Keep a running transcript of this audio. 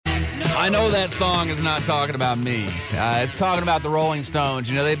I know that song is not talking about me. It's talking about the Rolling Stones.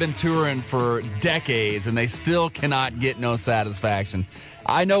 You know, they've been touring for decades, and they still cannot get no satisfaction.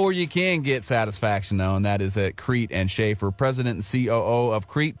 I know where you can get satisfaction, though, and that is at Crete and Schaefer. President and COO of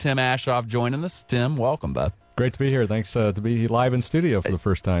Crete, Tim Aschoff, joining us. Tim, welcome, bud. Great to be here. Thanks to be live in studio for the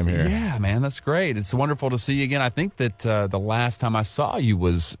first time here. Yeah, man, that's great. It's wonderful to see you again. I think that the last time I saw you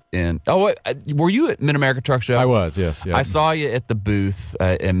was in... Oh, were you at Mid-America Truck Show? I was, yes. Yeah. I saw you at the booth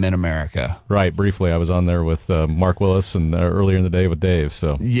in Mid-America. Right, briefly. I was on there with Mark Willis and earlier in the day with Dave.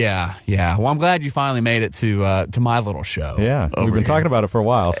 So Yeah. Well, I'm glad you finally made it to my little show. Yeah, we've been talking about it for a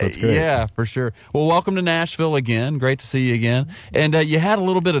while, so it's great. Yeah, for sure. Well, welcome to Nashville again. Great to see you again. And you had a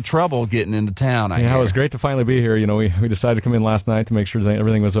little bit of trouble getting into town, I hear. It was great to finally be here. You know, we decided to come in last night to make sure that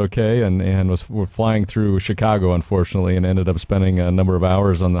everything was okay, and we're flying through Chicago, unfortunately, and ended up spending a number of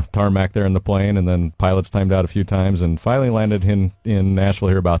hours on the tarmac there in the plane, and then pilots timed out a few times, and finally landed in Nashville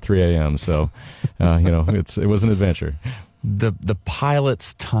here about 3 a.m. So, it was an adventure. The pilots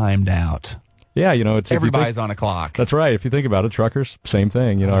timed out. Yeah, it's everybody's on a clock. That's right. If you think about it, truckers, same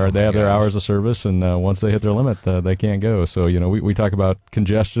thing. They have their hours of service, and once they hit their limit, they can't go. So, we talk about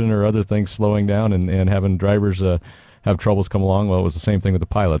congestion or other things slowing down and having drivers have troubles come along. Well, it was the same thing with the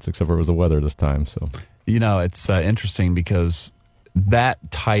pilots, except for it was the weather this time. So, it's interesting because that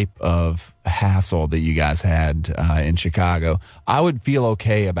type of hassle that you guys had in Chicago, I would feel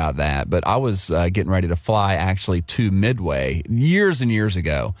okay about that. But I was getting ready to fly actually to Midway years and years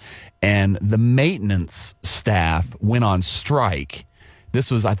ago, and the maintenance staff went on strike.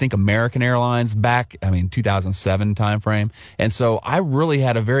 This was, I think, American Airlines back, 2007 timeframe. And so I really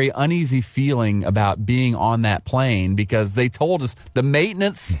had a very uneasy feeling about being on that plane because they told us the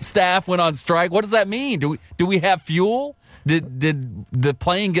maintenance staff went on strike. What does that mean? Do we have fuel? Did the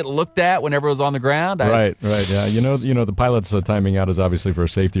plane get looked at whenever it was on the ground? Right. Yeah. The pilot's timing out is obviously for a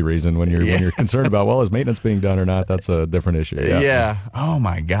safety reason. When you're concerned about, is maintenance being done or not? That's a different issue. Yeah. Oh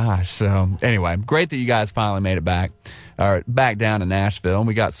my gosh. So anyway, great that you guys finally made it back down to Nashville. And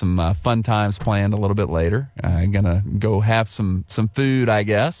we got some fun times planned a little bit later. Gonna go have some food, I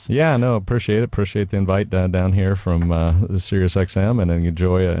guess. Yeah. No. Appreciate it. Appreciate the invite down here from Sirius XM, and then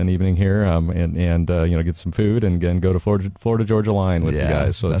enjoy an evening here. And get some food and again go to Florida Georgia line with you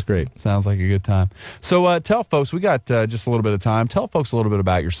guys. So that's great. Sounds like a good time. So tell folks, we got just a little bit of time. Tell folks a little bit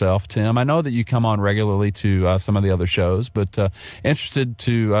about yourself, Tim. I know that you come on regularly to some of the other shows, but interested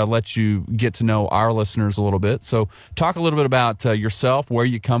to let you get to know our listeners a little bit. So talk a little bit about yourself, where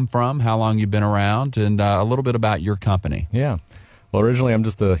you come from, how long you've been around, and a little bit about your company. Yeah. Well, originally I'm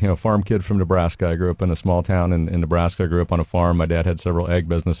just a farm kid from Nebraska. I grew up in a small town in Nebraska. I grew up on a farm. My dad had several egg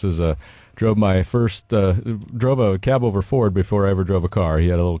businesses. Drove a cab over Ford before I ever drove a car. He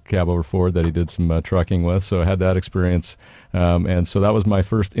had a little cab over Ford that he did some trucking with, so I had that experience. And so that was my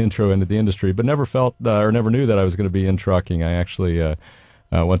first intro into the industry, but never felt or never knew that I was going to be in trucking. I actually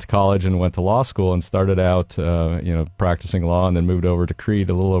went to college and went to law school and started out practicing law, and then moved over to Crete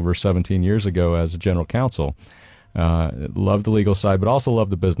a little over 17 years ago as a general counsel. Loved the legal side, but also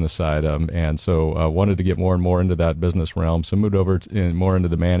loved the business side, and so wanted to get more and more into that business realm. So moved over more into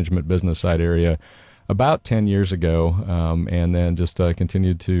the management business side area about 10 years ago, and then just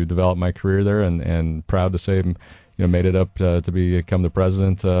continued to develop my career there, and proud to say, made it up to become the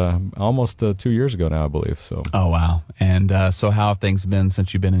president almost 2 years ago now, I believe. So. Oh wow! And so how have things been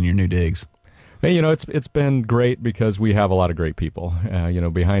since you've been in your new digs? Hey, it's been great because we have a lot of great people.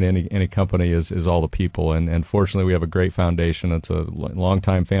 Behind any company is all the people, and fortunately we have a great foundation. It's a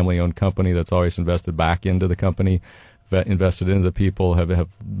long-time family-owned company that's always invested back into the company, invested into the people, have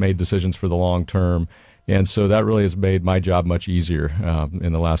made decisions for the long term. And so that really has made my job much easier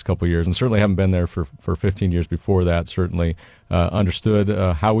in the last couple of years, and certainly haven't been there for 15 years before that. Certainly understood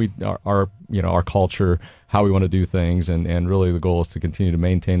how our culture, how we want to do things, and really the goal is to continue to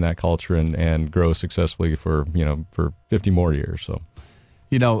maintain that culture and grow successfully for 50 more years. So.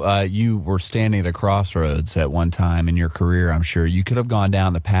 You were standing at a crossroads at one time in your career, I'm sure. You could have gone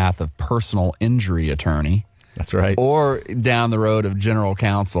down the path of personal injury attorney. That's right. Or down the road of general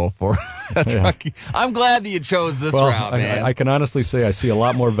counsel for trucking. I'm glad that you chose this route, man. I can honestly say I see a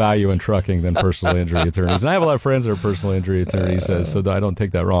lot more value in trucking than personal injury attorneys. And I have a lot of friends that are personal injury attorneys, so I don't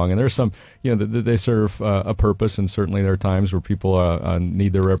take that wrong. And there's some, they serve a purpose, and certainly there are times where people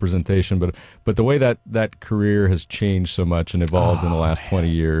need their representation. But the way that career has changed so much and evolved in the last 20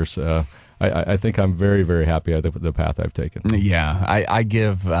 years, I think I'm very, very happy at the path I've taken. Yeah, I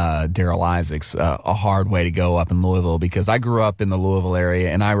give Daryl Isaacs a hard way to go up in Louisville, because I grew up in the Louisville area,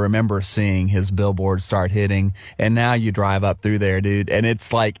 and I remember seeing his billboard start hitting, and now you drive up through there, dude, and it's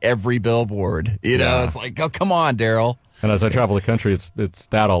like every billboard. It's like, oh, come on, Daryl. And as I travel the country, it's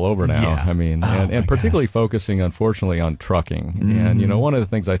that all over now. Yeah. I mean, and particularly focusing, unfortunately, on trucking. Mm-hmm. And, you know, one of the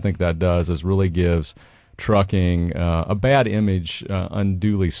things I think that does is really gives trucking a bad image,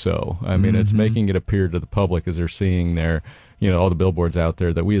 unduly so. I mean, it's making it appear to the public as they're seeing their, you know, all the billboards out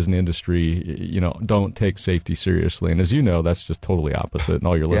there that we as an industry, you know, don't take safety seriously. And as you know, that's just totally opposite, and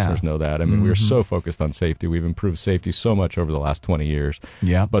all your listeners know that. I mean, we're so focused on safety. We've improved safety so much over the last 20 years.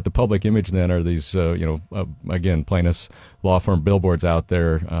 Yeah. But the public image then are these, again, plaintiffs, law firm billboards out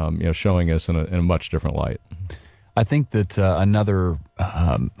there, showing us in a much different light. I think that another,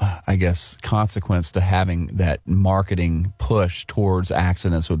 consequence to having that marketing push towards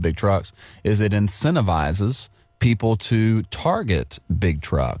accidents with big trucks is it incentivizes people to target big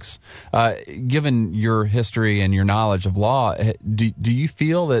trucks. Given your history and your knowledge of law, do you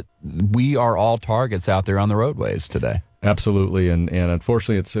feel that we are all targets out there on the roadways today? Absolutely, and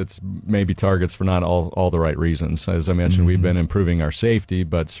unfortunately, it's maybe targets for not all the right reasons. As I mentioned, we've been improving our safety,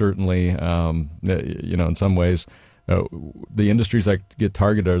 but certainly, in some ways, the industries that get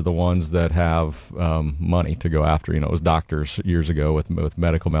targeted are the ones that have money to go after. You know, it was doctors years ago with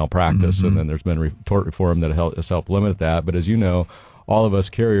medical malpractice, and then there's been tort reform that has helped limit that. But as you know, all of us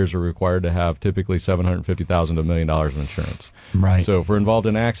carriers are required to have typically $750,000 to $1 million of insurance. Right. So if we're involved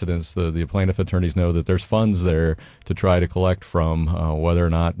in accidents, the plaintiff attorneys know that there's funds there to try to collect from, whether or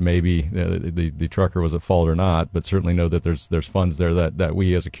not maybe the trucker was at fault or not, but certainly know that there's funds there that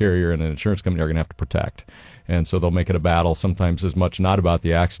we as a carrier and an insurance company are going to have to protect. And so they'll make it a battle, sometimes as much not about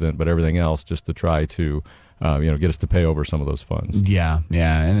the accident, but everything else, just to try to get us to pay over some of those funds. Yeah,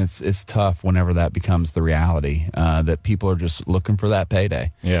 and it's tough whenever that becomes the reality, that people are just looking for that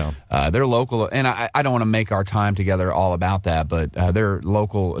payday. Yeah. They're local, and I don't want to make our time together all about that, but they're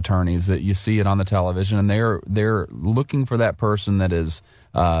local attorneys that you see it on the television, and they're looking for that person that is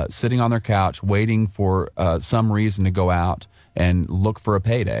sitting on their couch waiting for some reason to go out and look for a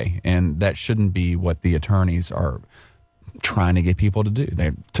payday, and that shouldn't be what the attorneys are trying to get people to do.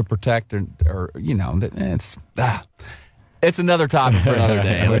 They to protect it's another topic for another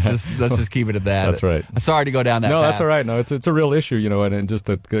day. Let's just keep it at that. That's right. Sorry to go down that path. No, that's all right. No, it's a real issue, and just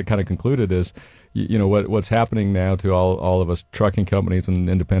to kind of conclude it is, what's happening now to all of us trucking companies and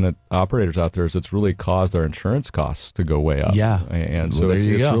independent operators out there is it's really caused our insurance costs to go way up. Yeah. And so it's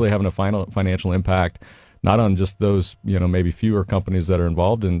really having a financial impact, not on just those, maybe fewer companies that are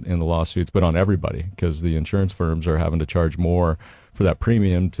involved in the lawsuits, but on everybody, because the insurance firms are having to charge more for that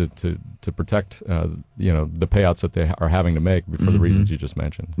premium to protect, the payouts that they are having to make for the reasons you just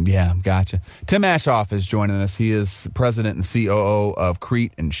mentioned. Yeah, gotcha. Tim Aschoff is joining us. He is president and COO of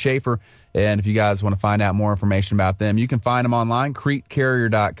Crete and Schaefer. And if you guys want to find out more information about them, you can find them online,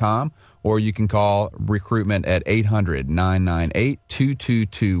 CreteCarrier.com, or you can call recruitment at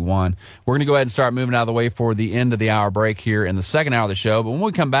 800-998-2221. We're going to go ahead and start moving out of the way for the end of the hour break here in the second hour of the show. But when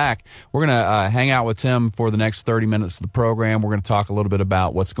we come back, we're going to hang out with Tim for the next 30 minutes of the program. We're going to talk a little bit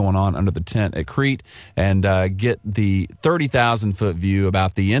about what's going on under the tent at Crete and get the 30,000-foot view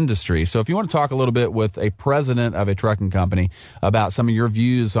about the industry. So if you want to talk a little bit with a president of a trucking company about some of your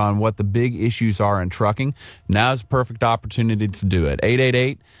views on what the big issues are in trucking, now's a perfect opportunity to do it.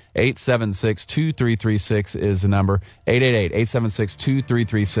 888-876-2336 is the number,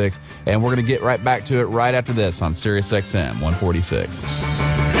 888-876-2336, and we're going to get right back to it right after this on Sirius XM 146.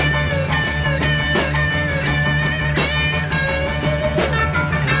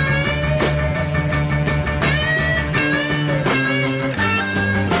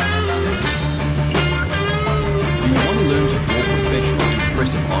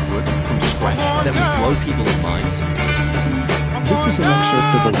 That will blow people's minds. This is an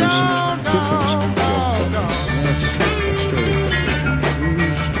excerpt of a recent conference on that's a story of bruised brilliance.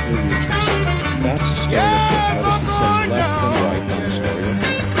 That's a story of notice it says left and right on the story.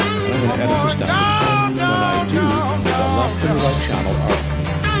 I'm going to edit this down to 10. When I do, the left and right channel are.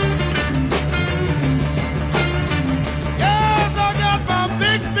 Yes, I got my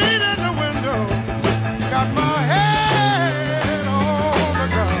big feet in the window. Got my head on the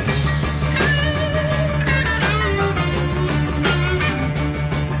ground.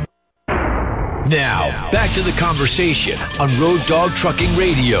 Now, back to the conversation on Road Dog Trucking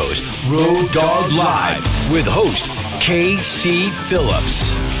Radio's Road Dog Live with host K.C. Phillips.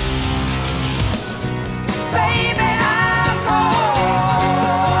 Baby, I'm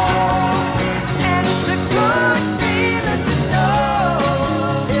home, and it's a good feeling to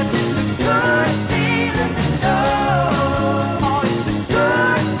know. It's a good feeling to know. Oh, it's a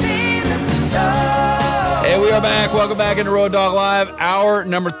good feeling to know. Hey, we are back. Welcome back into Road Dog Live, hour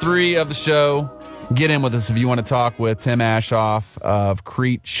number 3 of the show. Get in with us if you want to talk with Tim Aschoff of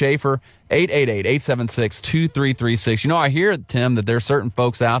Crete Schaefer 888-876-2336. You know, I hear, Tim, that there's certain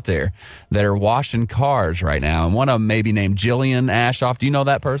folks out there that are washing cars right now, and one of them may be named Jillian Ashoff. Do you know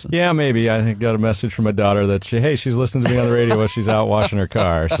that person? Yeah, maybe. I got a message from my daughter that she's listening to me on the radio while she's out washing her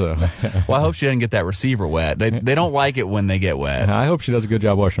car. So, well, I hope she doesn't get that receiver wet. They don't like it when they get wet. I hope she does a good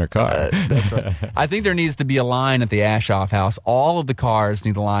job washing her car. That's right. I think there needs to be a line at the Ashoff house. All of the cars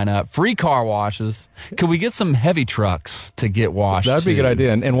need to line up. Free car washes. Could we get some heavy trucks to get washed? That'd be a good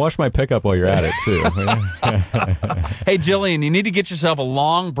idea. And wash my pickup while you're at it, too. Hey, Jillian, you need to get yourself a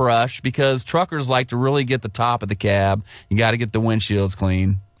long brush because truckers like to really get the top of the cab. You got to get the windshields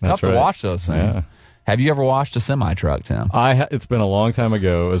clean. That's Tough right. to wash those things. Yeah. Have you ever washed a semi-truck, Tim? It's been a long time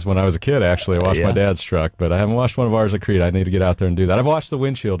ago. It was when I was a kid, actually. I washed my dad's truck, but I haven't washed one of ours at Crete. I need to get out there and do that. I've washed the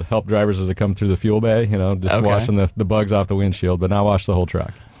windshield to help drivers as they come through the fuel bay, just washing the bugs off the windshield, but not wash the whole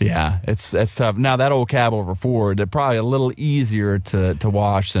truck. Yeah, it's tough. Now, that old cab over Ford, they're probably a little easier to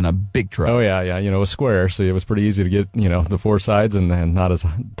wash than a big truck. Oh, yeah. It was square, so it was pretty easy to get, the four sides and not as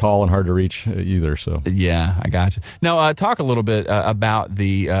tall and hard to reach either. So yeah, I got you. Now, talk a little bit about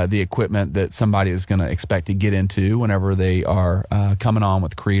the equipment that somebody is going to expect to get into whenever they are coming on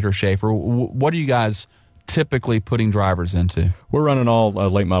with Crete or Schaefer. What are you guys typically putting drivers into? We're running all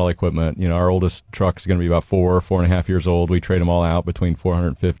late model equipment. Our oldest truck is going to be about 4.5 years old. We trade them all out between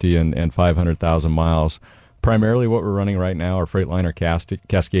 450 and 500,000 miles. Primarily what we're running right now are Freightliner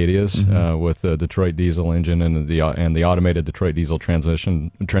Cascadias with the Detroit diesel engine and the automated Detroit diesel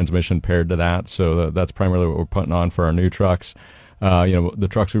transmission paired to that. So that's primarily what we're putting on for our new trucks. The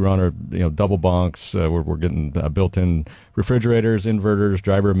trucks we run are, double bunks. We're getting built-in refrigerators, inverters,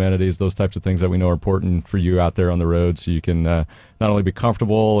 driver amenities, those types of things that we know are important for you out there on the road so you can not only be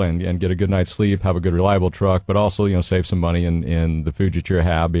comfortable and get a good night's sleep, have a good, reliable truck, but also, save some money in the food that you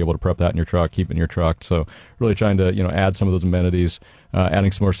have, be able to prep that in your truck, keep it in your truck. So really trying to, add some of those amenities,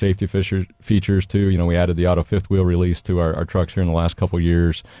 adding some more safety features too. We added the auto fifth wheel release to our trucks here in the last couple of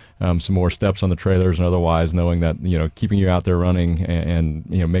years, some more steps on the trailers and otherwise, knowing that, keeping you out there running and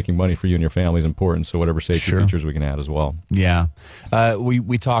making money for you and your family is important. So whatever safety features we can add as well. Yeah.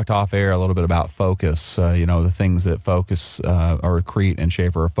 We talked off air a little bit about focus, the things that Focus or Crete and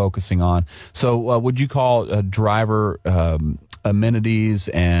Schaefer are focusing on. So would you call driver amenities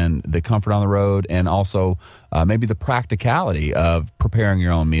and the comfort on the road and also maybe the practicality of preparing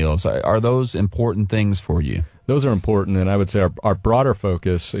your own meals, are those important things for you? Those are important, and I would say our broader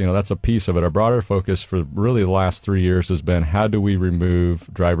focus, that's a piece of it. Our broader focus for really the last 3 years has been how do we remove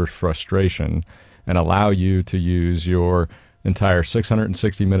driver frustration and allow you to use your entire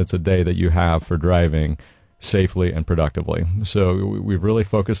 660 minutes a day that you have for driving safely and productively. So we've really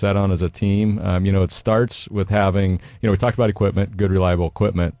focused that on as a team. It starts with having, we talked about equipment, good, reliable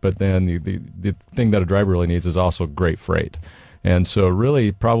equipment, but then the thing that a driver really needs is also great freight. And so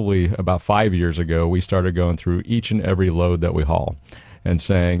really probably about 5 years ago, we started going through each and every load that we haul and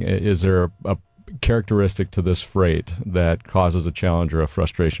saying, is there a characteristic to this freight that causes a challenge or a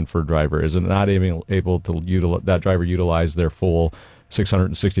frustration for a driver? Is it not able to that driver utilize their full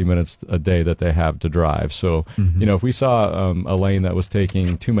 660 minutes a day that they have to drive? So, if we saw a lane that was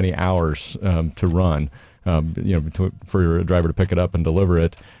taking too many hours to run, for a driver to pick it up and deliver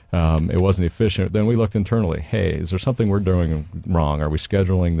it, it wasn't efficient, then we looked internally. Hey, is there something we're doing wrong? Are we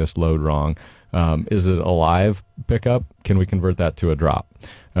scheduling this load wrong? Is it a live pickup? Can we convert that to a drop?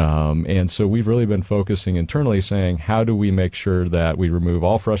 And so we've really been focusing internally saying, how do we make sure that we remove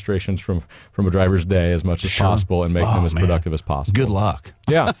all frustrations from a driver's day as much as possible and make them as productive as possible? Good luck.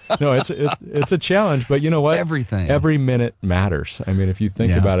 Yeah. No, it's a challenge, but you know what? Every minute matters. I mean, if you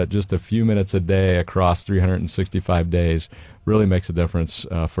think about it, just a few minutes a day across 365 days really makes a difference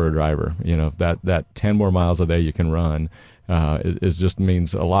for a driver. That 10 more miles a day you can run it just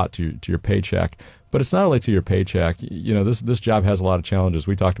means a lot to your paycheck. But it's not only to your paycheck. This job has a lot of challenges.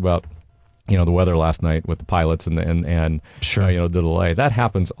 We talked about the weather last night with the pilots and the delay. That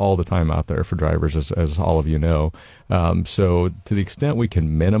happens all the time out there for drivers, as all of you know. So to the extent we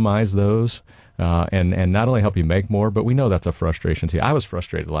can minimize those, and not only help you make more, but we know that's a frustration to you. I was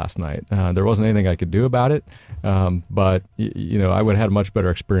frustrated last night. There wasn't anything I could do about it, but I would have had a much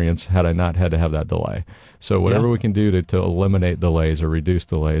better experience had I not had to have that delay. So whatever we can do to eliminate delays or reduce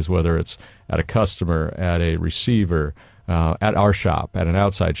delays, whether it's at a customer, at a receiver, at our shop, at an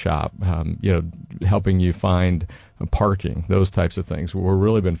outside shop, helping you find parking, those types of things. We've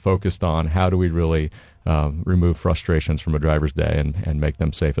really been focused on how do we really remove frustrations from a driver's day and make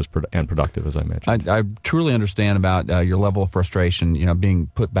them safe and productive, as I mentioned. I truly understand about your level of frustration,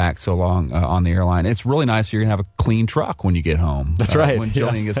 being put back so long on the airline. It's really nice you're going to have a clean truck when you get home. That's right. When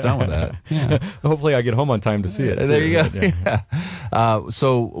Jillian gets done with that. Yeah. Hopefully I get home on time to see it. There you go.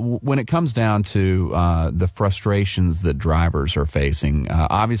 When it comes down to the frustrations that drivers are facing,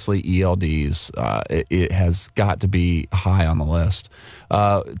 obviously ELDs, it has got to be high on the list.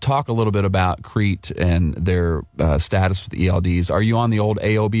 Talk a little bit about Crete and their status with ELDs. Are you on the old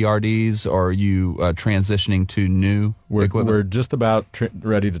AOBRDs, or are you transitioning to new equipment? We're just about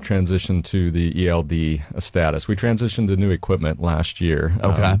ready to transition to the ELD status. We transitioned to new equipment last year.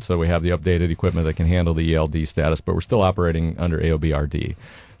 Okay. So we have the updated equipment that can handle the ELD status, but we're still operating under AOBRD.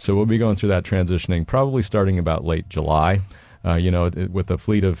 So we'll be going through that transitioning probably starting about late July. With a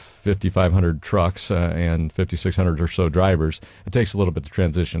fleet of 5,500 trucks and 5,600 or so drivers, it takes a little bit to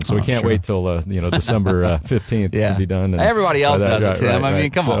transition. So we can't wait till December 15th to be done. And everybody else does it, Tim. I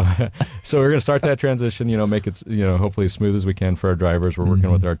mean, come on. So we're going to start that transition. Make it hopefully as smooth as we can for our drivers. We're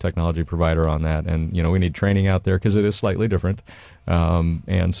working with our technology provider on that, and we need training out there because it is slightly different.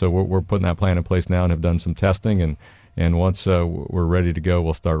 And so we're putting that plan in place now and have done some testing, and once we're ready to go,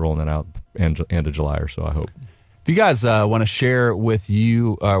 we'll start rolling it out end of July or so, I hope. If you guys want to share with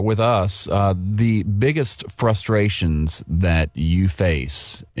us the biggest frustrations that you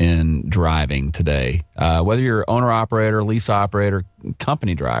face in driving today, whether you're owner-operator, lease-operator,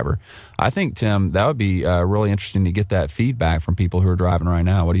 company driver, I think, Tim, that would be really interesting to get that feedback from people who are driving right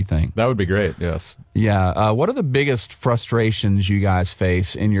now. What do you think? That would be great, yes. Yeah. What are the biggest frustrations you guys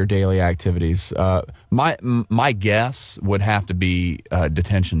face in your daily activities? My guess would have to be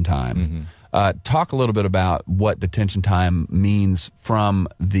detention time. Mm-hmm. Talk a little bit about what detention time means from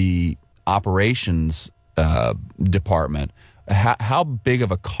the operations department. How big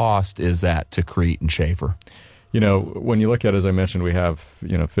of a cost is that to Crete and Schaefer? When you look at it, as I mentioned, we have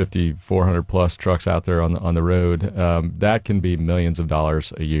 5,400 plus trucks out there on the road. That can be millions of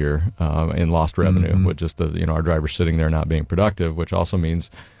dollars a year in lost revenue with just our drivers sitting there not being productive, which also means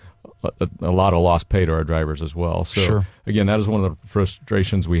a lot of lost pay to our drivers as well. So again, that is one of the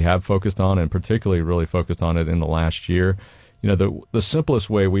frustrations we have focused on, and particularly really focused on it in the last year. The simplest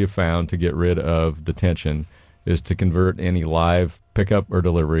way we have found to get rid of detention is to convert any live pickup or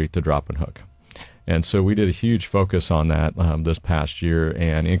delivery to drop and hook. And so we did a huge focus on that this past year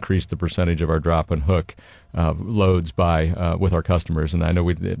and increased the percentage of our drop and hook loads with our customers. And I know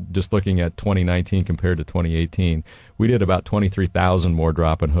just looking at 2019 compared to 2018, we did about 23,000 more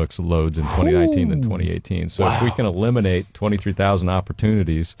drop and hooks loads in 2019 than 2018. So if we can eliminate 23,000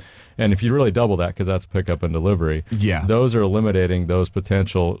 opportunities, and if you really double that, because that's pickup and delivery, those are eliminating those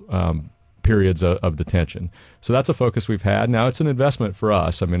potential periods of detention. So that's a focus we've had. Now, it's an investment for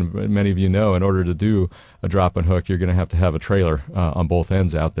us. I mean, many of you know, in order to do a drop and hook, you're going to have a trailer on both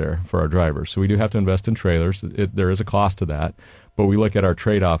ends out there for our drivers. So we do have to invest in trailers. There is a cost to that. But we look at our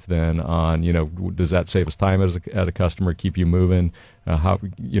trade-off then on, does that save us time as a customer, keep you moving?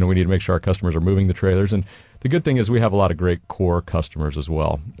 We need to make sure our customers are moving the trailers. And the good thing is we have a lot of great core customers as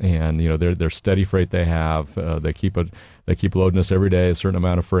well. And, they're steady freight they have. They keep loading us every day, a certain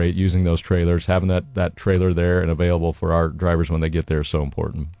amount of freight, using those trailers. Having that trailer there and available for our drivers when they get there is so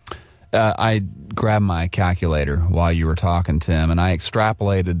important. I grabbed my calculator while you were talking, Tim, and I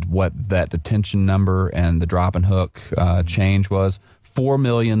extrapolated what that detention number and the drop and hook change was.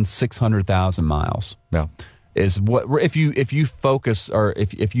 4,600,000 miles. Yeah. Is what if you focus, or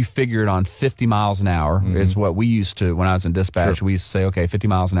if you figure it on 50 miles an hour is what we used to when I was in dispatch. We used to say, okay, 50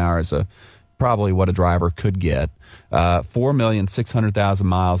 miles an hour is probably what a driver could get. 4,600,000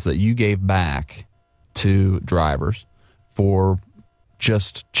 miles that you gave back to drivers for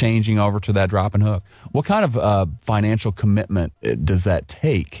just changing over to that drop and hook. What kind of financial commitment does that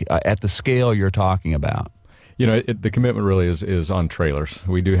take at the scale you're talking about? The commitment really is on trailers.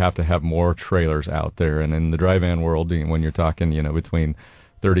 We do have to have more trailers out there, and in the dry van world, when you're talking, between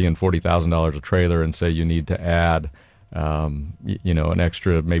 $30,000 and $40,000 a trailer, and say you need to add, an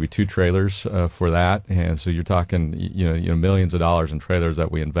extra maybe 2 trailers for that, and so you're talking, millions of dollars in trailers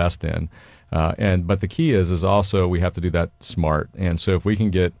that we invest in. But the key is also we have to do that smart. And so if we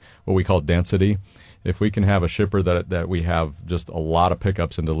can get what we call density, if we can have a shipper that we have just a lot of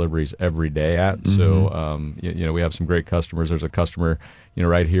pickups and deliveries every day at. So, we have some great customers. There's a customer,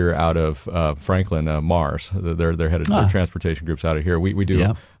 right here out of Franklin, Mars. They're headed to their transportation groups out of here. We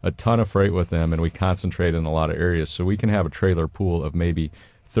do a ton of freight with them, and we concentrate in a lot of areas. So we can have a trailer pool of maybe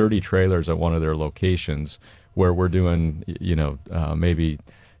 30 trailers at one of their locations where we're doing, maybe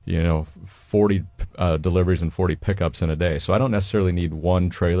 40 deliveries and 40 pickups in a day. So I don't necessarily need one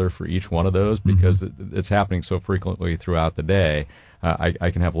trailer for each one of those because it's happening so frequently throughout the day.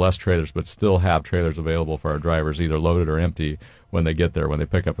 I can have less trailers but still have trailers available for our drivers, either loaded or empty, when they get there, when they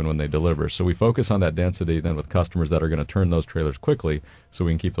pick up and when they deliver. So we focus on that density then with customers that are going to turn those trailers quickly so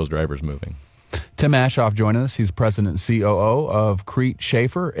we can keep those drivers moving. Tim Ashoff joining us. He's president and COO of Crete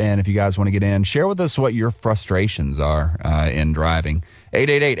Schaefer. And if you guys want to get in, share with us what your frustrations are in driving.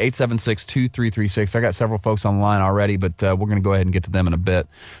 888-876-2336. I got several folks on the line already, but we're going to go ahead and get to them in a bit.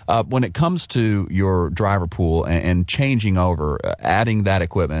 When it comes to your driver pool and changing over, adding that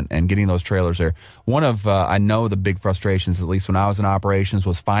equipment and getting those trailers there, one of, I know the big frustrations, at least when I was in operations,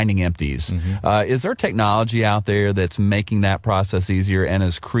 was finding empties. Mm-hmm. Is there technology out there that's making that process easier, and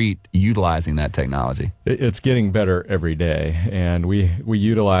is Crete utilizing that technology? It's getting better every day, and we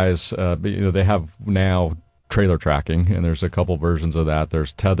utilize, they have now trailer tracking, and there's a couple versions of that.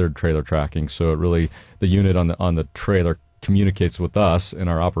 There's tethered trailer tracking, so it really, the unit on the trailer communicates with us in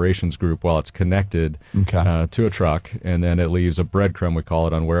our operations group while it's connected to a truck, and then it leaves a breadcrumb, we call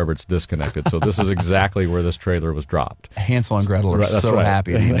it, on wherever it's disconnected. So this is exactly where this trailer was dropped. Hansel and Gretel are so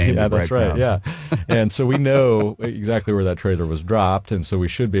happy to name yeah, the that's right. Yeah, and so we know exactly where that trailer was dropped, and so we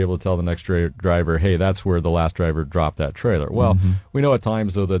should be able to tell the next driver, hey, that's where the last driver dropped that trailer. Well, we know at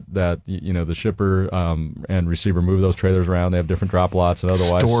times though that the shipper and receiver move those trailers around. They have different drop lots and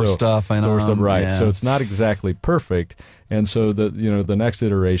otherwise store stuff, right? Yeah. So it's not exactly perfect. And so the next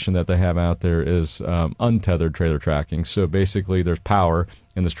iteration that they have out there is untethered trailer tracking. So basically, there's power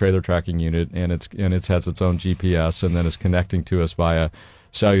in this trailer tracking unit, and it has its own GPS, and then it's connecting to us via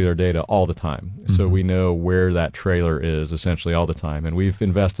cellular data all the time. Mm-hmm. So we know where that trailer is essentially all the time. And we've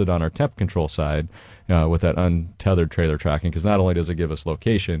invested on our temp control side with that untethered trailer tracking, because not only does it give us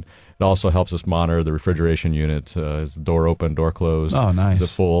location, it also helps us monitor the refrigeration unit. Is the door open, door closed? Oh, nice. Is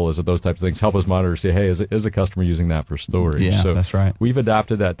it full? Is it those types of things? Help us monitor, say, hey, is a customer using that for storage? Yeah, so that's right. We've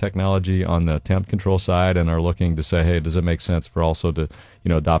adopted that technology on the temp control side and are looking to say, hey, does it make sense for also to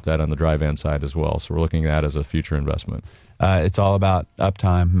adopt that on the drive-in side as well? So we're looking at that as a future investment. It's all about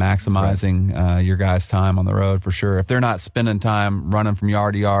uptime, maximizing your guys' time on the road for sure. If they're not spending time running from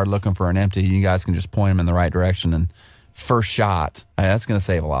yard to yard looking for an empty, you guys can just point them in the right direction and first shot. That's going to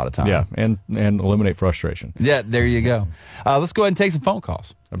save a lot of time. Yeah, and eliminate frustration. Yeah, there you go. Let's go ahead and take some phone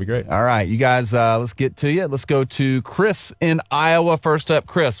calls. That'd be great. All right, you guys, let's get to you. Let's go to Chris in Iowa first up.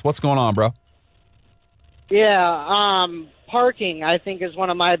 Chris, what's going on, bro? Yeah, parking, I think, is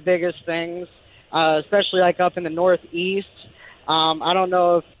one of my biggest things. Especially like up in the Northeast. I don't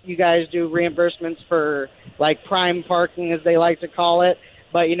know if you guys do reimbursements for like prime parking, as they like to call it,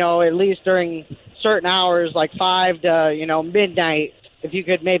 but at least during certain hours, like 5 to midnight, if you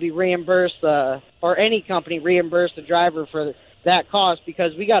could maybe reimburse or any company reimburse the driver for that cost,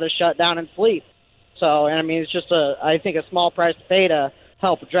 because we got to shut down and sleep. So, and I mean, it's just I think a small price to pay to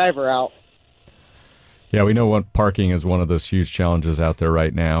help a driver out. Yeah, we know what parking is one of those huge challenges out there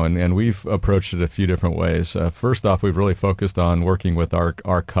right now, and we've approached it a few different ways. First off, we've really focused on working with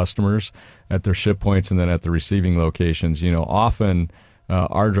our customers at their ship points and then at the receiving locations. Often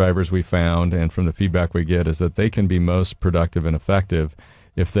our drivers, we found, and from the feedback we get, is that they can be most productive and effective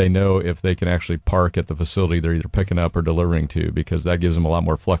if they know if they can actually park at the facility they're either picking up or delivering to, because that gives them a lot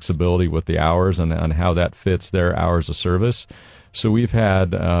more flexibility with the hours and on how that fits their hours of service. So we've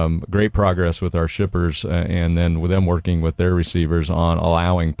had great progress with our shippers and then with them working with their receivers on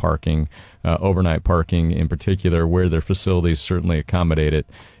allowing parking, overnight parking in particular, where their facilities certainly accommodate it.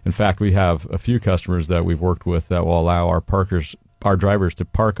 In fact, we have a few customers that we've worked with that will allow our drivers to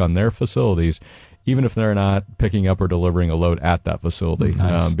park on their facilities even if they're not picking up or delivering a load at that facility.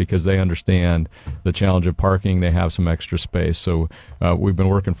 Nice. Because they understand the challenge of parking. They have some extra space. So we've been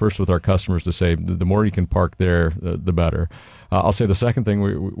working first with our customers to say the more you can park there, the better. I'll say the second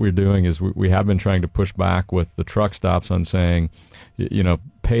thing we're doing is we have been trying to push back with the truck stops on saying,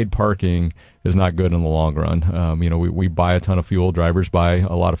 paid parking is not good in the long run. We buy a ton of fuel. Drivers buy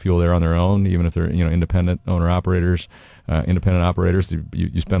a lot of fuel there on their own, even if they're independent owner-operators. Independent operators,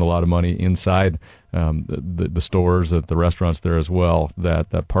 you spend a lot of money inside the stores, at the restaurants there as well.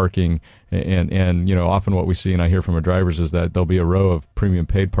 That parking and often what we see and I hear from our drivers is that there'll be a row of premium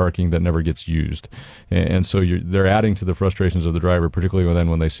paid parking that never gets used, and so they're adding to the frustrations of the driver, particularly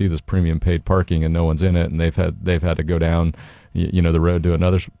when they see this premium paid parking and no one's in it, and they've had to go down the road to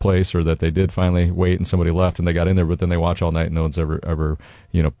another place, or that they did finally wait and somebody left and they got in there, but then they watch all night and no one's ever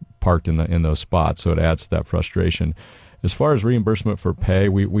parked in those spots. So it adds to that frustration. As far as reimbursement for pay,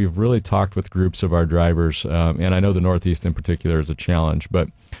 we've really talked with groups of our drivers, and I know the Northeast in particular is a challenge, but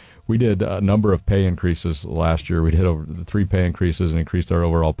we did a number of pay increases last year. We did over 3 pay increases and increased our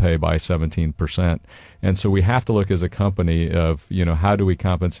overall pay by 17%. And so we have to look as a company of, how do we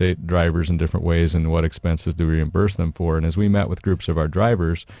compensate drivers in different ways and what expenses do we reimburse them for? And as we met with groups of our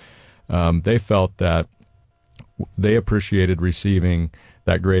drivers, they felt that they appreciated receiving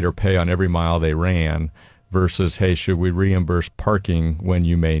that greater pay on every mile they ran, versus, hey, should we reimburse parking when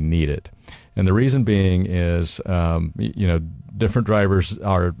you may need it? And the reason being is, different drivers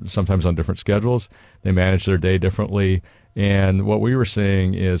are sometimes on different schedules. They manage their day differently. And what we were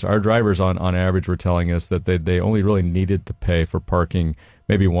seeing is our drivers on average were telling us that they only really needed to pay for parking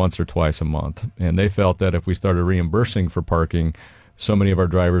maybe once or twice a month. And they felt that if we started reimbursing for parking, so many of our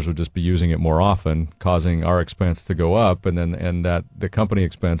drivers would just be using it more often, causing our expense to go up, and that the company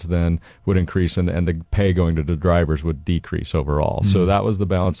expense then would increase, and the pay going to the drivers would decrease overall. So that was the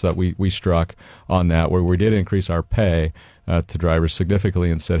balance that we struck on that, where we did increase our pay to drivers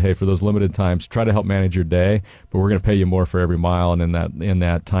significantly and said, hey, for those limited times, try to help manage your day, but we're going to pay you more for every mile, and in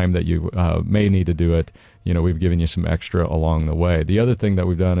that time that you may need to do it, we've given you some extra along the way. The other thing that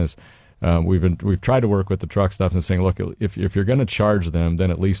we've done is we've tried to work with the truck stops and saying, look, if you're going to charge them, then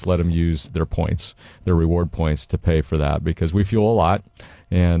at least let them use their points, their reward points, to pay for that, because we fuel a lot,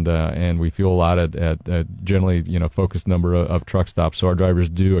 and we fuel a lot at generally focused number of truck stops. So our drivers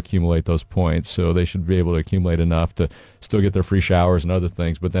do accumulate those points, so they should be able to accumulate enough to still get their free showers and other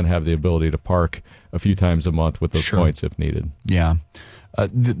things, but then have the ability to park a few times a month with those points if needed. Yeah.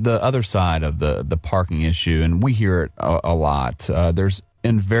 The other side of the parking issue, and we hear it a lot, there's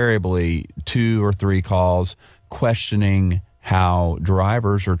invariably 2 or 3 calls questioning how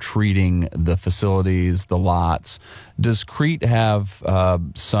drivers are treating the facilities, the lots. Does Crete have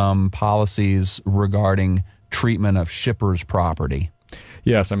some policies regarding treatment of shippers' property?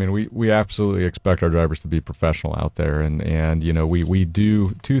 Yes, I mean, we absolutely expect our drivers to be professional out there, and we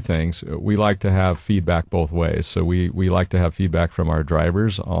do 2 things. We like to have feedback both ways. So we like to have feedback from our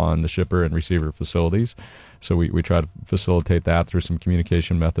drivers on the shipper and receiver facilities. So we try to facilitate that through some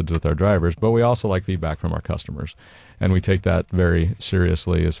communication methods with our drivers, but we also like feedback from our customers. And we take that very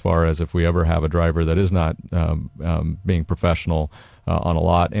seriously as far as if we ever have a driver that is not being professional on a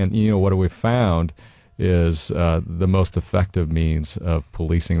lot. And, what we found is the most effective means of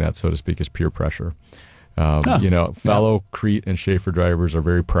policing that, so to speak, is peer pressure. Fellow Crete and Schaefer drivers are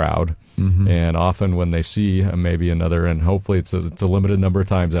very proud, and often when they see maybe another, and hopefully it's a limited number of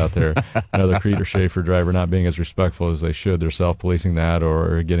times out there, another Crete or Schaefer driver not being as respectful as they should, they're self-policing that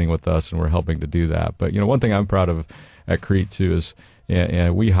or getting with us, and we're helping to do that. But one thing I'm proud of at Crete too is,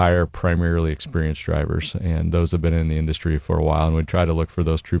 and we hire primarily experienced drivers, and those have been in the industry for a while, and we try to look for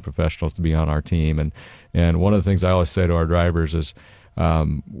those true professionals to be on our team. And one of the things I always say to our drivers is,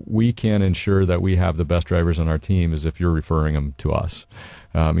 we can ensure that we have the best drivers on our team is if you're referring them to us.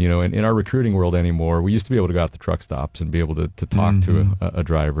 In our recruiting world anymore, we used to be able to go out to truck stops and be able to talk to a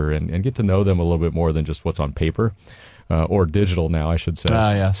driver and get to know them a little bit more than just what's on paper. Or digital now, I should say.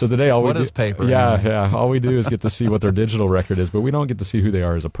 Yes. So today, all what we is paper? Yeah. All we do is get to see what their digital record is, but we don't get to see who they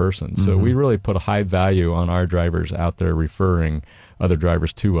are as a person. So we really put a high value on our drivers out there referring other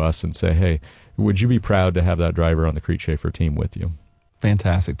drivers to us and say, hey, would you be proud to have that driver on the Crete Schaefer team with you?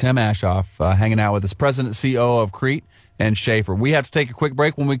 Fantastic. Tim Ashoff hanging out with us, President and CEO of Crete and Schaefer. We have to take a quick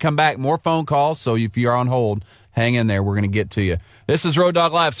break. When we come back, more phone calls, so if you're on hold, hang in there. We're going to get to you. This is Road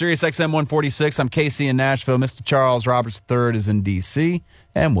Dog Live, Sirius XM 146. I'm Casey in Nashville. Mr. Charles Roberts III is in D.C.,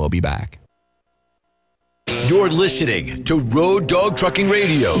 and we'll be back. You're listening to Road Dog Trucking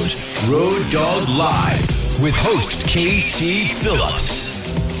Radio's Road Dog Live with host K.C. Phillips.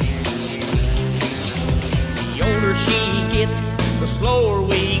 The older she gets, the slower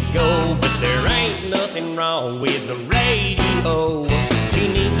we go, but there ain't nothing wrong with the radio. She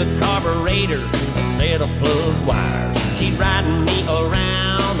needs a carburetor, a set of plug wires. She's riding me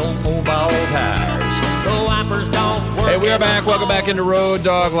around on 4-ball tires. The wipers don't work. Hey, we are back. Welcome back into Road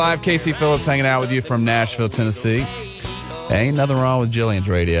Dog Live. Casey Phillips hanging out with you from Nashville, Tennessee. Ain't nothing wrong with Jillian's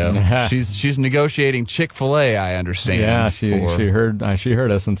radio. She's negotiating Chick-fil-A, I understand. Yeah, she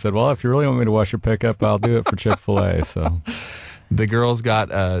heard us and said, well, if you really want me to wash your pickup, I'll do it for Chick-fil-A. So the girl's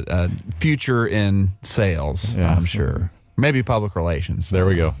got a future in sales, I'm sure. Maybe public relations. There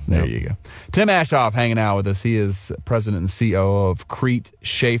we go. There you go. Tim Ashoff hanging out with us. He is president and CEO of Crete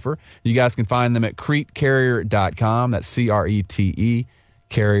Schaefer. You guys can find them at CreteCarrier.com. That's CRETE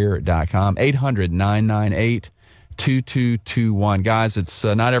Carrier.com. 800-998-2221. Guys, it's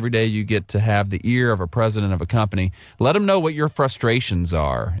not every day you get to have the ear of a president of a company. Let them know what your frustrations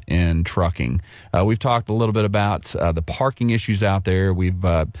are in trucking. We've talked a little bit about the parking issues out there. We've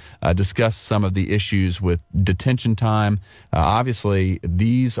discussed some of the issues with detention time. Obviously,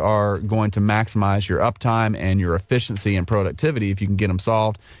 these are going to maximize your uptime and your efficiency and productivity if you can get them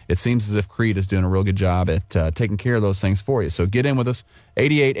solved. It seems as if Crete is doing a real good job at taking care of those things for you. So get in with us.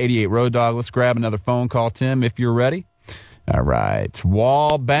 8888 Road Dog. Let's grab another phone call, Tim, if you're ready. All right.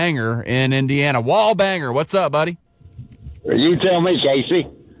 Wall Banger in Indiana. Wall Banger, what's up, buddy? You tell me, Casey.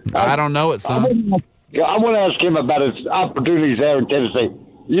 I don't know it, son. Yeah, I want to ask him about his opportunities there in Tennessee.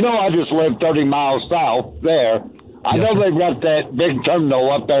 You know, I just live 30 miles south there. I know they've got that big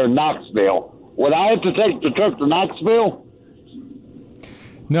terminal up there in Knoxville. Would I have to take the truck to Knoxville?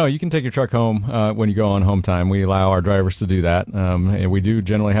 No, you can take your truck home when you go on home time. We allow our drivers to do that. And we do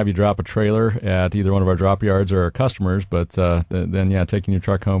generally have you drop a trailer at either one of our drop yards or our customers. But then, taking your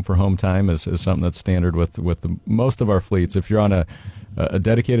truck home for home time is something that's standard with most of our fleets. If you're on a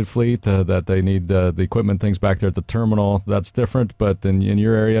dedicated fleet that they need the equipment, things back there at the terminal, that's different. But in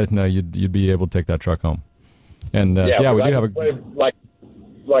your area, no, you'd be able to take that truck home. And we do have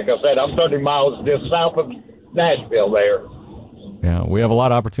like I said, I'm 30 miles just south of Nashville there. Yeah, we have a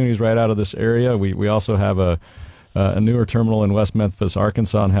lot of opportunities right out of this area. We also have a newer terminal in West Memphis,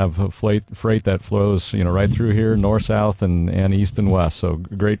 Arkansas, and have freight that flows right through here, north, south, and east and west. So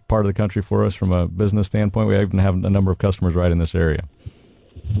great part of the country for us from a business standpoint. We even have a number of customers right in this area.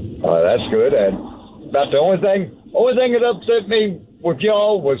 That's good. And about the only thing that upset me with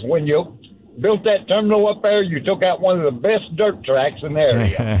y'all was when you built that terminal up there, you took out one of the best dirt tracks in the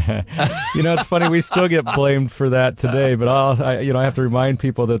area. It's funny, we still get blamed for that today, but I have to remind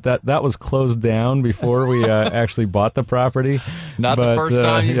people that was closed down before we actually bought the property. Not the first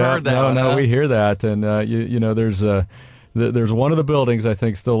time you've heard that. No, we hear that, and there's one of the buildings I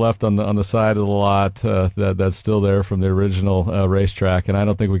think still left on the side of the lot that's still there from the original racetrack, and I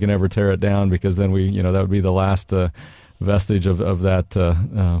don't think we can ever tear it down because then that would be the last vestige of that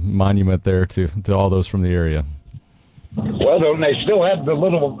monument there to all those from the area. Well, don't they still have the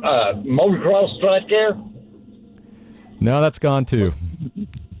little motocross track there? No, that's gone too.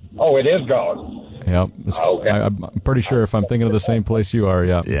 Oh, it is gone. Yep. Okay. I'm pretty sure if I'm thinking of the same place you are.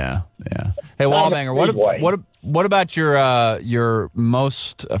 Yeah. Yeah. Hey, Wallbanger, what about your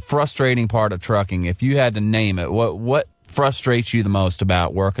most frustrating part of trucking? If you had to name it, what frustrates you the most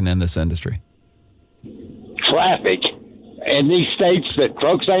about working in this industry? Traffic. In these states that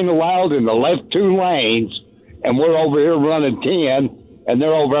trucks ain't allowed in the left 2 lanes, and we're over here running 10, and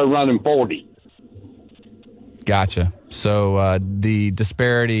they're over there running 40. Gotcha. So the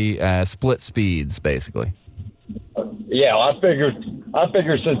disparity, split speeds, basically. Yeah, I figure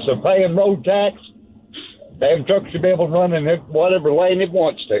since they're paying road tax, them trucks should be able to run in whatever lane it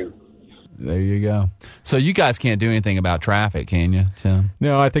wants to. There you go. So you guys can't do anything about traffic, can you, Tim?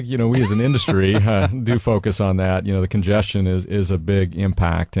 No, I think, we as an industry do focus on that. The congestion is a big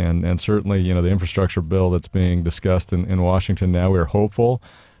impact, and certainly, the infrastructure bill that's being discussed in Washington now, we're hopeful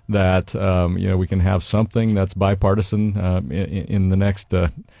that, we can have something that's bipartisan in the next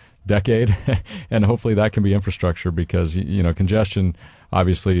decade, and hopefully that can be infrastructure because, congestion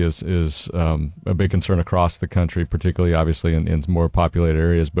obviously is a big concern across the country, particularly obviously in more populated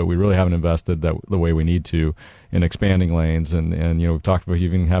areas, but we really haven't invested the way we need to in expanding lanes, and we've talked about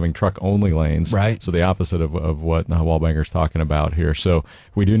even having truck-only lanes, right? So the opposite of what Wallbanger's talking about here. So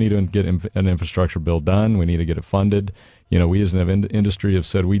we do need to get an infrastructure bill done. We need to get it funded. We as an industry have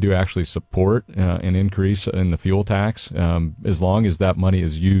said we do actually support an increase in the fuel tax as long as that money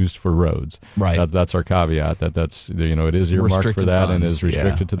is used for roads. Right. That's our caveat. That's it is earmarked Restricted for that funds. And is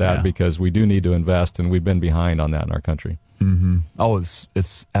restricted to that because we do need to invest, and we've been behind on that in our country. Mm-hmm. Oh,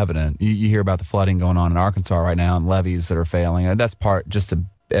 it's evident. You hear about the flooding going on in Arkansas right now and levees that are failing. And that's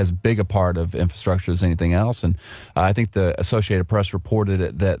as big a part of infrastructure as anything else. And I think the Associated Press reported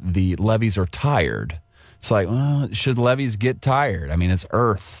it that the levees are tired. It's like, well, should levees get tired? I mean, it's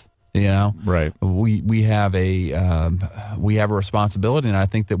Earth, Right. We have a responsibility, and I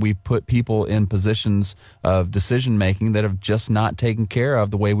think that we put people in positions of decision making that have just not taken care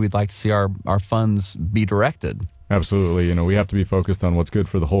of the way we'd like to see our funds be directed. Absolutely. We have to be focused on what's good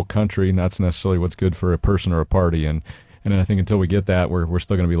for the whole country, not necessarily what's good for a person or a party. And I think until we get that, we're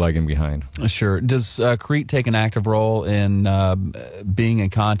still going to be lagging behind. Sure. Does CREAT take an active role in being in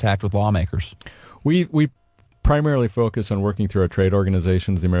contact with lawmakers? We primarily focus on working through our trade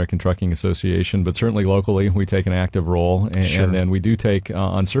organizations, the American Trucking Association, but certainly locally we take an active role, and then we do take,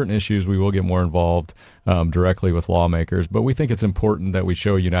 on certain issues, we will get more involved directly with lawmakers, but we think it's important that we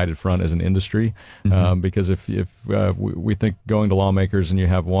show a united front as an industry, because if we think going to lawmakers and you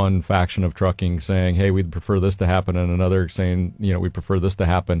have one faction of trucking saying, hey, we'd prefer this to happen, and another saying, we prefer this to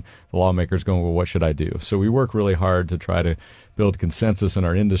happen, the lawmakers going, well, what should I do? So we work really hard to try to build consensus in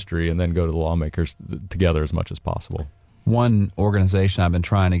our industry and then go to the lawmakers together as much as possible. One organization I've been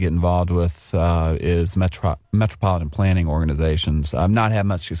trying to get involved with is metropolitan planning organizations. I've not had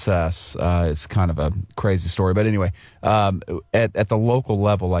much success. It's kind of a crazy story. But anyway, at the local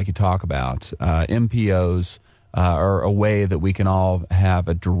level, like you talk about, MPOs or a way that we can all have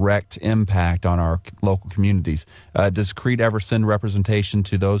a direct impact on our local communities. Does Crete ever send representation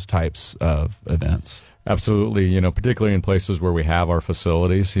to those types of events? Absolutely. Particularly in places where we have our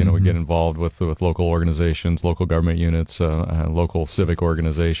facilities, we get involved with local organizations, local government units, local civic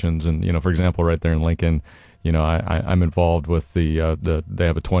organizations. And, for example, right there in Lincoln, I'm involved with they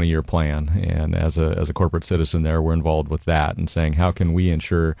have a 20-year plan. And as a corporate citizen there, we're involved with that and saying, how can we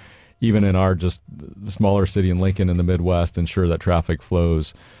ensure, even in our just smaller city in Lincoln in the Midwest, ensure that traffic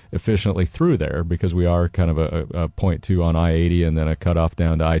flows efficiently through there, because we are kind of a point two on I-80 and then a cutoff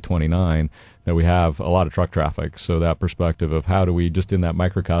down to I-29, that we have a lot of truck traffic. So that perspective of how do we, just in that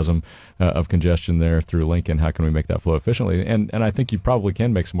microcosm of congestion there through Lincoln, how can we make that flow efficiently? And I think you probably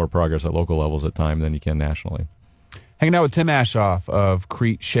can make some more progress at local levels at time than you can nationally. Hanging out with Tim Ashoff of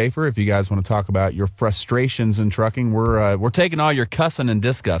Crete Schaefer. If you guys want to talk about your frustrations in trucking, we're taking all your cussing and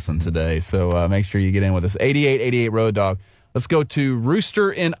discussing today, so make sure you get in with us. 8888 Road Dog. Let's go to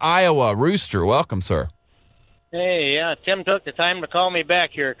Rooster in Iowa. Rooster, welcome, sir. Hey, Tim took the time to call me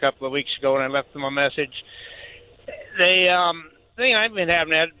back here a couple of weeks ago, and I left him a message. The thing I've been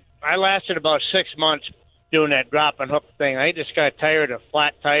having, I lasted about 6 months doing that drop and hook thing. I just got tired of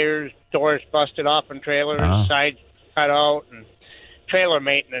flat tires, doors busted off in trailers, sides cut out, and trailer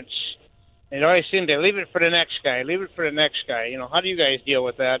maintenance. It always seemed to leave it for the next guy, how do you guys deal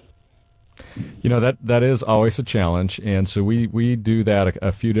with that? That is always a challenge, and so we do that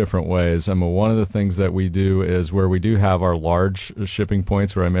a few different ways. One of the things that we do is where we do have our large shipping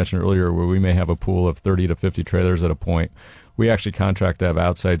points, where I mentioned earlier, where we may have a pool of 30 to 50 trailers at a point, we actually contract to have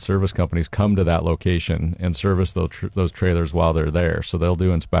outside service companies come to that location and service those trailers while they're there. So they'll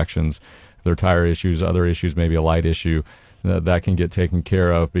do inspections, if there are tire issues, other issues, maybe a light issue, that can get taken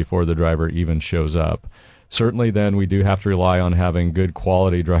care of before the driver even shows up. Certainly, then, we do have to rely on having good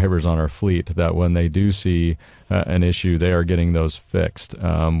quality drivers on our fleet, that when they do see an issue, they are getting those fixed.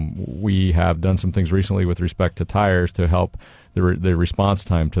 We have done some things recently with respect to tires to help the response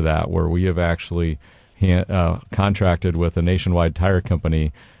time to that, where we have actually contracted with a nationwide tire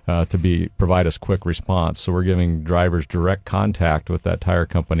company to provide us quick response. So we're giving drivers direct contact with that tire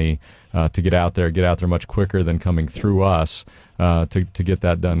company to get out there much quicker than coming through us to get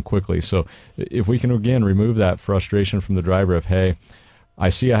that done quickly. So if we can, again, remove that frustration from the driver of, hey,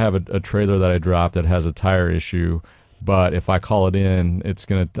 I see I have a trailer that I dropped that has a tire issue, but if I call it in,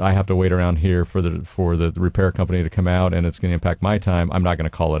 I have to wait around here for the repair company to come out, and it's going to impact my time. I'm not going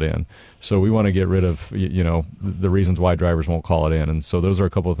to call it in. So we want to get rid of the reasons why drivers won't call it in, and so those are a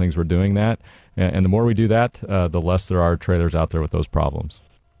couple of things we're doing that. And the more we do that, the less there are trailers out there with those problems.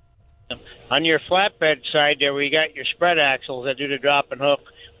 On your flatbed side there, we got your spread axles that do the drop and hook.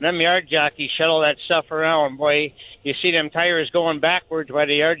 And them yard jockeys shuttle that stuff around. Boy, you see them tires going backwards while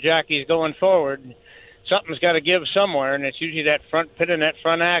the yard jockey's going forward. Something's got to give somewhere, and it's usually that front pit and that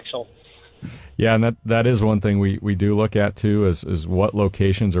front axle. Yeah, and that is one thing we do look at, too, is what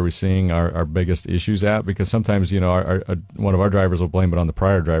locations are we seeing our biggest issues at? Because sometimes, one of our drivers will blame it on the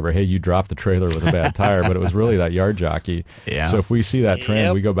prior driver. Hey, you dropped the trailer with a bad tire, but it was really that yard jockey. Yeah. So if we see that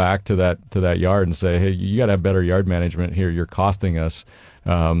trend, we go back to that yard and say, hey, you got to have better yard management here. You're costing us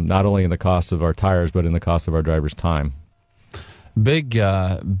not only in the cost of our tires, but in the cost of our driver's time. Big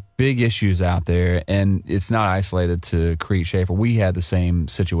issues out there, and it's not isolated to Crete Schaefer. We had the same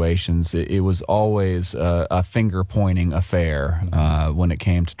situations. It was always a finger-pointing affair when it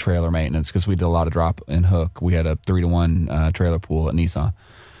came to trailer maintenance, because we did a lot of drop and hook. We had a 3-to-1 trailer pool at Nissan.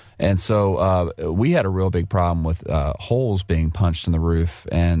 And so we had a real big problem with holes being punched in the roof,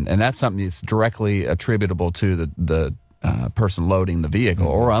 and that's something that's directly attributable to the person loading the vehicle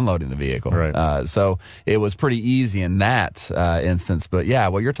or unloading the vehicle. Right. So it was pretty easy in that instance. But, yeah,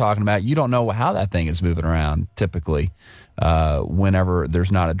 what you're talking about, you don't know how that thing is moving around typically whenever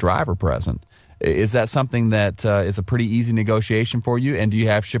there's not a driver present. Is that something that is a pretty easy negotiation for you? And do you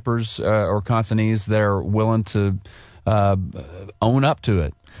have shippers or consignees that are willing to own up to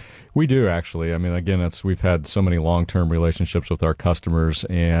it? We do, actually. Again, we've had so many long-term relationships with our customers,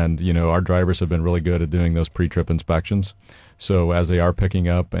 and, our drivers have been really good at doing those pre-trip inspections. So as they are picking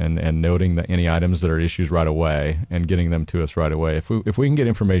up and noting any items that are issues right away and getting them to us right away, if we can get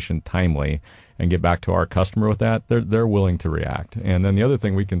information timely and get back to our customer with that, they're willing to react. And then the other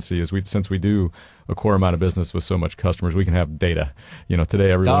thing we can see is since we do a core amount of business with so much customers, we can have data.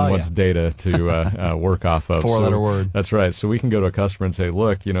 Today everyone wants data to work off of. Four-letter word. That's right. So we can go to a customer and say,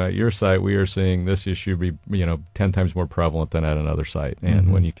 look, at your site we are seeing this issue be 10 times more prevalent than at another site.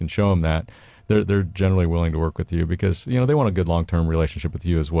 And when you can show them that, they're generally willing to work with you because they want a good long-term relationship with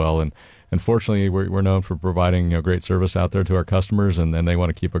you as well. And fortunately, we're known for providing great service out there to our customers, and they want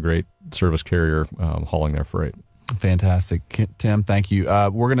to keep a great service carrier hauling their freight. Fantastic. Tim, thank you.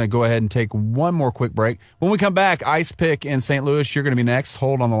 We're going to go ahead and take one more quick break. When we come back, Ice Pick in St. Louis, you're going to be next.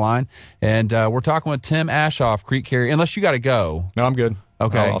 Hold on the line. And we're talking with Tim Ashoff, Crete Carrier, unless you got to go. No, I'm good.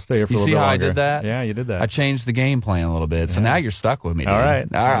 Okay. I'll stay here for a little bit longer. You see how longer. I did that? Yeah, you did that. I changed the game plan a little bit, so now you're stuck with me, dude. All right.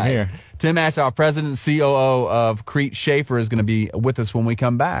 I'm here. Tim Ashoff, President and COO of Crete Schaefer, is going to be with us when we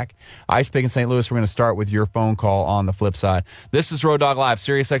come back. Ice Pick in St. Louis, we're going to start with your phone call on the flip side. This is Road Dog Live,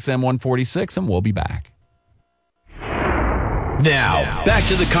 Sirius XM 146, and we'll be back. Now, back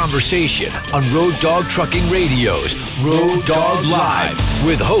to the conversation on Road Dog Trucking Radio's Road Dog Live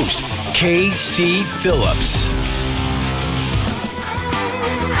with host K.C. Phillips.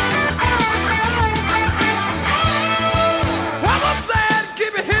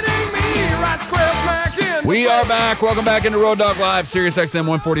 We are back. Welcome back into Road Dog Live, Sirius XM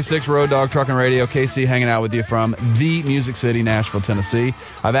 146, Road Dog Trucking Radio. KC hanging out with you from the Music City, Nashville, Tennessee.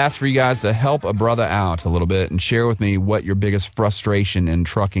 I've asked for you guys to help a brother out a little bit and share with me what your biggest frustration in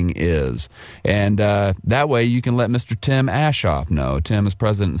trucking is. And that way you can let Mr. Tim Ashoff know. Tim is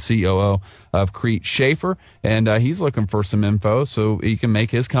President and COO of Crete Schaefer, and he's looking for some info so he can make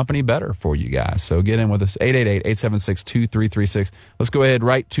his company better for you guys. So get in with us, 888-876-2336. Let's go ahead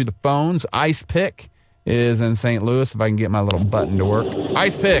right to the phones. Ice Pick is in St. Louis, if I can get my little button to work.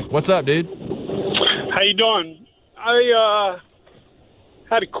 Ice Pick, what's up, dude? How you doing? I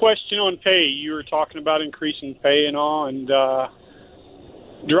had a question on pay. You were talking about increasing pay and all, and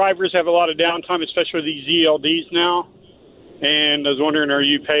drivers have a lot of downtime, especially these ELDs now. And I was wondering, are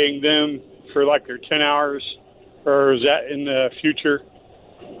you paying them for like their 10 hours, or is that in the future?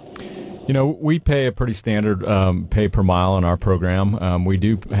 We pay a pretty standard pay per mile in our program. We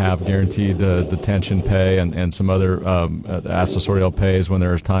do have guaranteed detention pay and some other accessorial pays when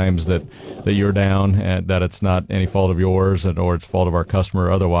there's times that you're down and that it's not any fault of yours or it's fault of our customer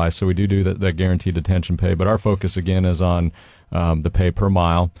or otherwise. So we do that guaranteed detention pay. But our focus, again, is on the pay per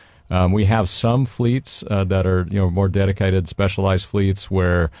mile. We have some fleets that are more dedicated, specialized fleets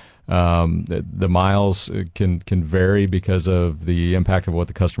where the miles can vary because of the impact of what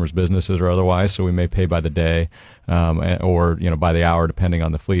the customer's business is or otherwise. So we may pay by the day or by the hour, depending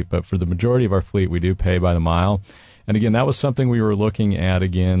on the fleet. But for the majority of our fleet, we do pay by the mile. And again, that was something we were looking at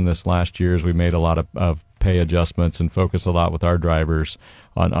again this last year as we made a lot of pay adjustments and focus a lot with our drivers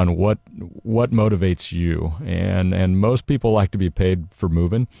on what motivates you. And most people like to be paid for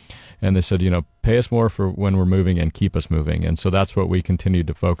moving. And they said, pay us more for when we're moving and keep us moving. And so that's what we continued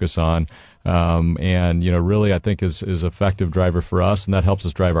to focus on. And really, I think is effective driver for us, and that helps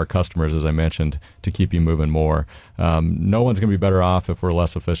us drive our customers, as I mentioned, to keep you moving more. No one's going to be better off if we're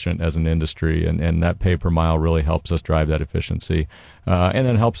less efficient as an industry, and that pay per mile really helps us drive that efficiency. And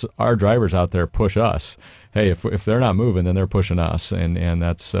then helps our drivers out there push us. Hey, if they're not moving, then they're pushing us, and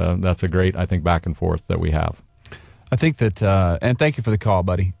that's a great, I think, back and forth that we have. I think that, and thank you for the call,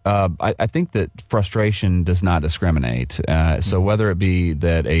 buddy. I think that frustration does not discriminate. So whether it be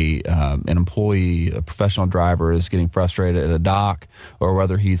that an employee, a professional driver, is getting frustrated at a dock, or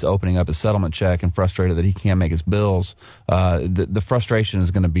whether he's opening up his settlement check and frustrated that he can't make his bills, the frustration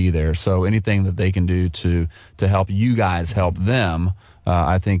is going to be there. So anything that they can do to help you guys help them,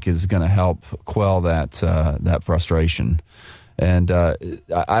 I think is going to help quell that frustration. And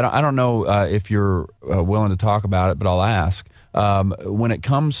I don't know if you're willing to talk about it, but I'll ask. When it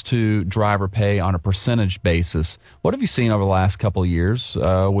comes to driver pay on a percentage basis, what have you seen over the last couple of years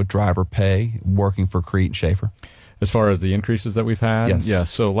with driver pay working for Crete and Schaefer? As far as the increases that we've had? Yes. Yeah,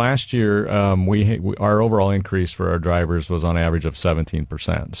 so last year, our overall increase for our drivers was on average of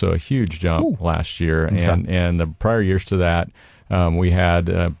 17%. So a huge jump last year. Okay. And the prior years to that, we had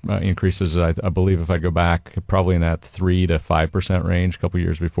increases, I believe, if I go back, probably in that 3 to 5% range a couple of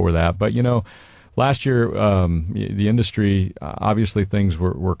years before that. But, last year, the industry, obviously things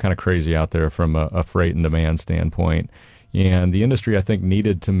were kind of crazy out there from a freight and demand standpoint. And the industry, I think,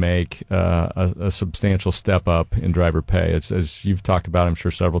 needed to make a substantial step up in driver pay. As you've talked about, I'm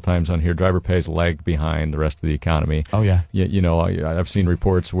sure, several times on here, driver pay is lagged behind the rest of the economy. Oh, yeah. I've seen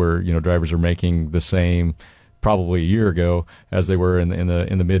reports where, drivers are making the same probably a year ago as they were in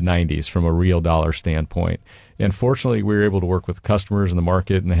the mid-90s from a real dollar standpoint. And fortunately, we were able to work with customers in the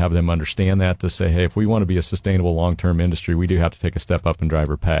market and have them understand that, to say, hey, if we want to be a sustainable long-term industry, we do have to take a step up in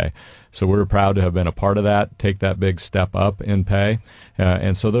driver pay. So we're proud to have been a part of that, take that big step up in pay.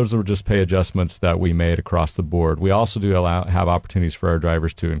 And so those were just pay adjustments that we made across the board. We also do have opportunities for our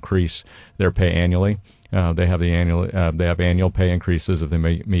drivers to increase their pay annually. They have annual pay increases if they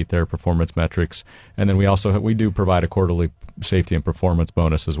meet their performance metrics, and then we do provide a quarterly safety and performance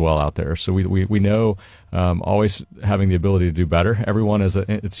bonus as well out there. So we know always having the ability to do better. Everyone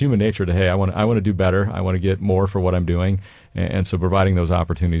it's human nature to, hey, I want to do better. I want to get more for what I'm doing, and so providing those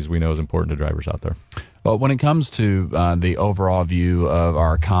opportunities we know is important to drivers out there. Well, when it comes to the overall view of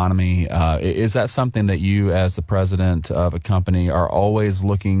our economy, is that something that you, as the president of a company, are always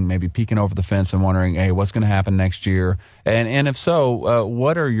looking, maybe peeking over the fence and wondering, hey, what's going to happen next year? And if so,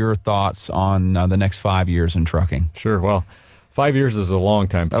 what are your thoughts on the next 5 years in trucking? Sure. Well, 5 years is a long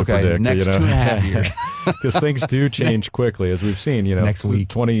time to predict. Next 2.5 years. Because things do change quickly, as we've seen. Next week.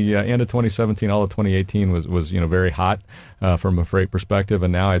 End of 2017, all of 2018 was very hot from a freight perspective,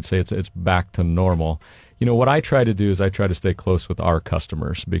 and now I'd say it's back to normal. What I try to do is I try to stay close with our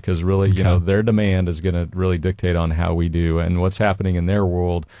customers, because really, their demand is going to really dictate on how we do and what's happening in their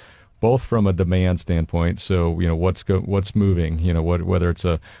world, both from a demand standpoint. So, what's moving, whether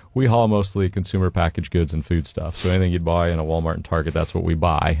we haul mostly consumer packaged goods and food stuff. So anything you'd buy in a Walmart and Target, that's what we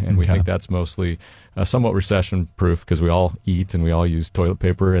buy. And we think that's mostly somewhat recession proof, because we all eat and we all use toilet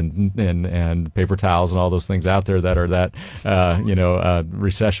paper and paper towels and all those things out there that are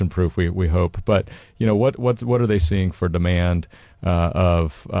recession proof, we hope. But, what are they seeing for demand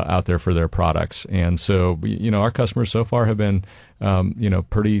out there for their products? And so, our customers so far have been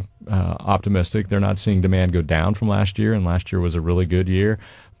pretty optimistic. They're not seeing demand go down from last year, and last year was a really good year.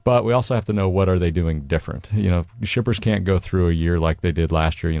 But we also have to know, what are they doing different? Shippers can't go through a year like they did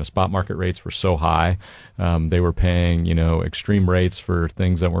last year. Spot market rates were so high. They were paying, extreme rates for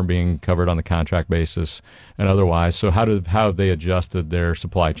things that weren't being covered on the contract basis and otherwise. So how have they adjusted their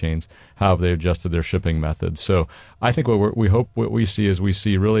supply chains? How have they adjusted their shipping methods? So I think what we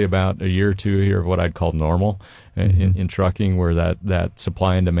see really about a year or two here of what I'd call normal in trucking, where that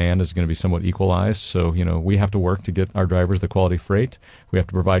supply and demand is going to be somewhat equalized. So, we have to work to get our drivers the quality freight. We have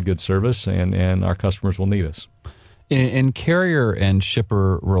to provide good service, and our customers will need us. In carrier and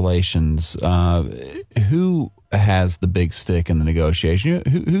shipper relations, who has the big stick in the negotiation?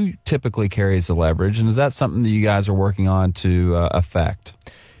 Who typically carries the leverage, and is that something that you guys are working on to affect?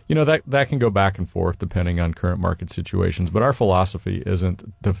 That can go back and forth depending on current market situations, but our philosophy isn't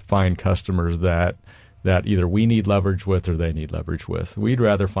to find customers that either we need leverage with or they need leverage with. We'd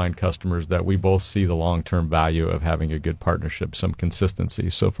rather find customers that we both see the long-term value of having a good partnership, some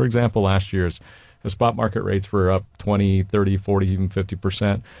consistency. So, for example, last year's spot market rates were up 20, 30, 40, even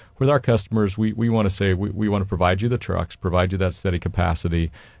 50%. With our customers, we want to say we want to provide you the trucks, provide you that steady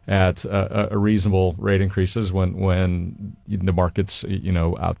capacity at a reasonable rate increases when the market's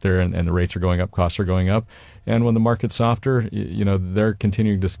out there and the rates are going up, costs are going up. And when the market's softer, they're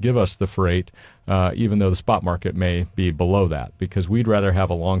continuing to give us the freight, even though the spot market may be below that, because we'd rather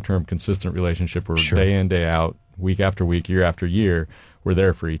have a long-term, consistent relationship where day in, day out, week after week, year after year, we're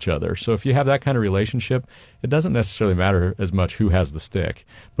there for each other. So if you have that kind of relationship, it doesn't necessarily matter as much who has the stick,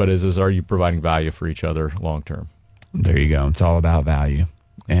 but are you providing value for each other long-term? There you go. It's all about value.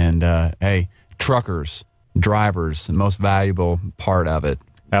 And, hey, truckers, drivers, the most valuable part of it.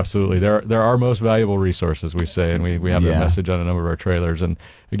 Absolutely. They're our most valuable resources, we say, and we have that message on a number of our trailers. And,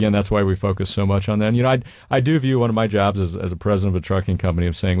 again, that's why we focus so much on that. And, I do view one of my jobs as a president of a trucking company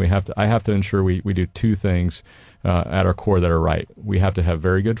of saying I have to ensure we do two things at our core that are right. We have to have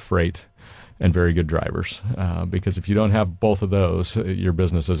very good freight and very good drivers, because if you don't have both of those, your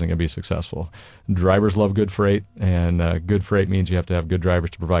business isn't going to be successful. Drivers love good freight, and good freight means you have to have good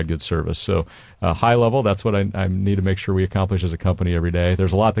drivers to provide good service. So high level, that's what I need to make sure we accomplish as a company every day.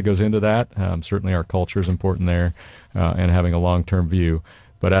 There's a lot that goes into that. Certainly our culture is important there, and having a long-term view.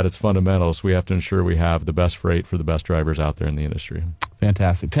 But at its fundamentals, we have to ensure we have the best freight for the best drivers out there in the industry.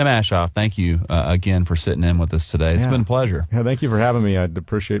 Fantastic. Tim Aschoff, thank you again for sitting in with us today. It's been a pleasure. Yeah, thank you for having me. I'd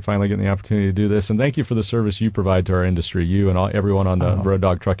appreciate finally getting the opportunity to do this. And thank you for the service you provide to our industry, you and everyone on the Road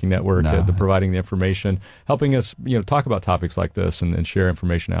Dog Trucking Network, providing the information, helping us talk about topics like this and share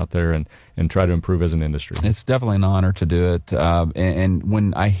information out there and try to improve as an industry. It's definitely an honor to do it. And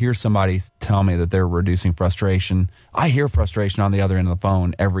when I hear somebody tell me that they're reducing frustration, I hear frustration on the other end of the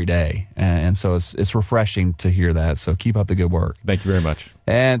phone every day. And so it's refreshing to hear that. So keep up the good work. Thank you very much.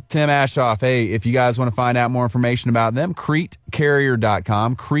 And Tim Aschoff, hey, if you guys want to find out more information about them,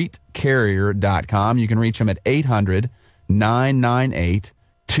 CreteCarrier.com, CreteCarrier.com. You can reach them at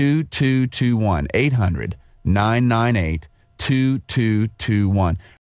 800-998-2221, 800-998-2221.